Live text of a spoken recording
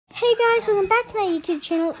Hey guys, welcome back to my YouTube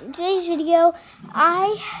channel. In today's video,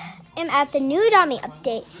 I am at the new Adopt Me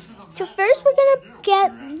update. So first we're going to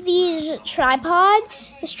get this tripod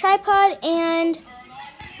and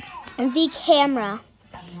the camera.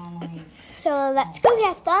 So let's go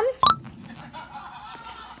get them.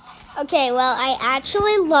 Okay, well I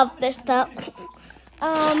actually love this stuff.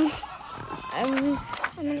 I'm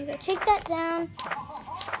going to go take that down.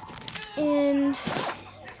 And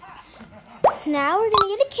now we're going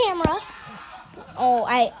to get a camera. Oh,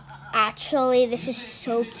 this is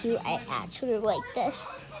so cute. I actually like this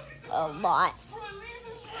a lot.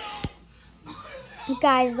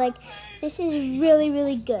 Guys, this is really,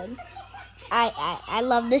 really good. I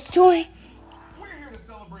love this toy.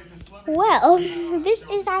 Well, this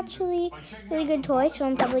is actually a really good toy, so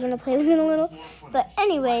I'm probably going to play with it a little. But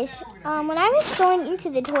anyways, when I was going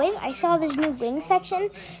into the toys, I saw this new wing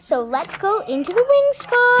section. So let's go into the wing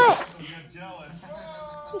spot.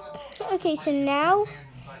 Okay, so now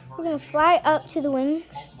we're going to fly up to the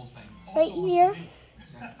wings right here.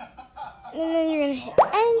 And then you're going to hit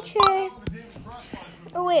enter.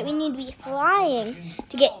 Oh wait, we need to be flying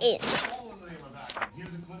to get in.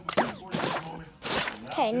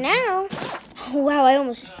 Okay, now, wow, I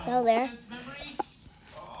almost just fell there.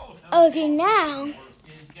 Okay, now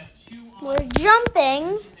we're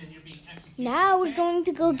jumping. Now we're going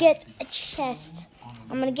to go get a chest.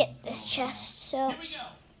 I'm going to get this chest, so.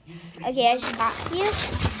 Okay, I just got here.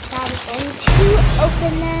 Now I'm going to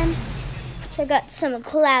open them. So I got some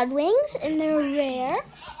cloud wings, and they're rare.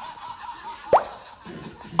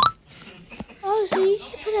 Oh, so you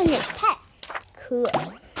can put on your pet. Cool.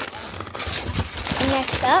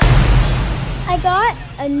 Next up, I got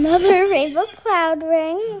another rainbow cloud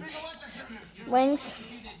wings.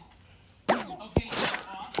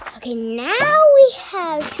 Okay, now we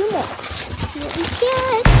have two more. See what we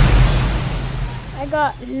get. I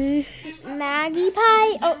got Maggie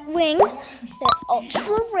Pie wings. They're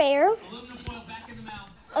ultra rare.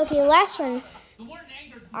 Okay, last one.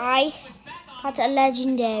 I got a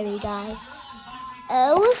legendary, guys.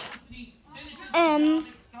 OMG.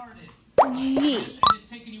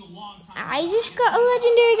 I just got a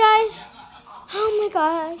legendary, guys. Oh my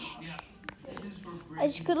gosh. I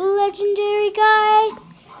just got a legendary guy.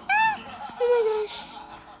 Oh my gosh.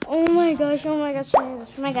 Oh my gosh. Oh my gosh. Oh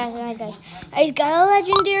my gosh. I just got a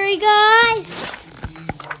legendary, guys.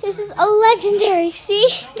 This is a legendary. See,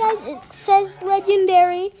 guys, it says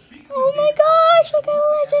legendary. Oh my gosh. I got a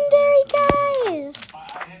legendary, guys.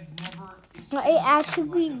 I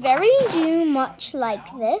actually very much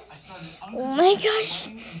like this. Oh my gosh.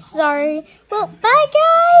 Sorry. Well, bye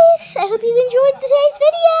guys. I hope you enjoyed today's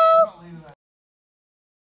video.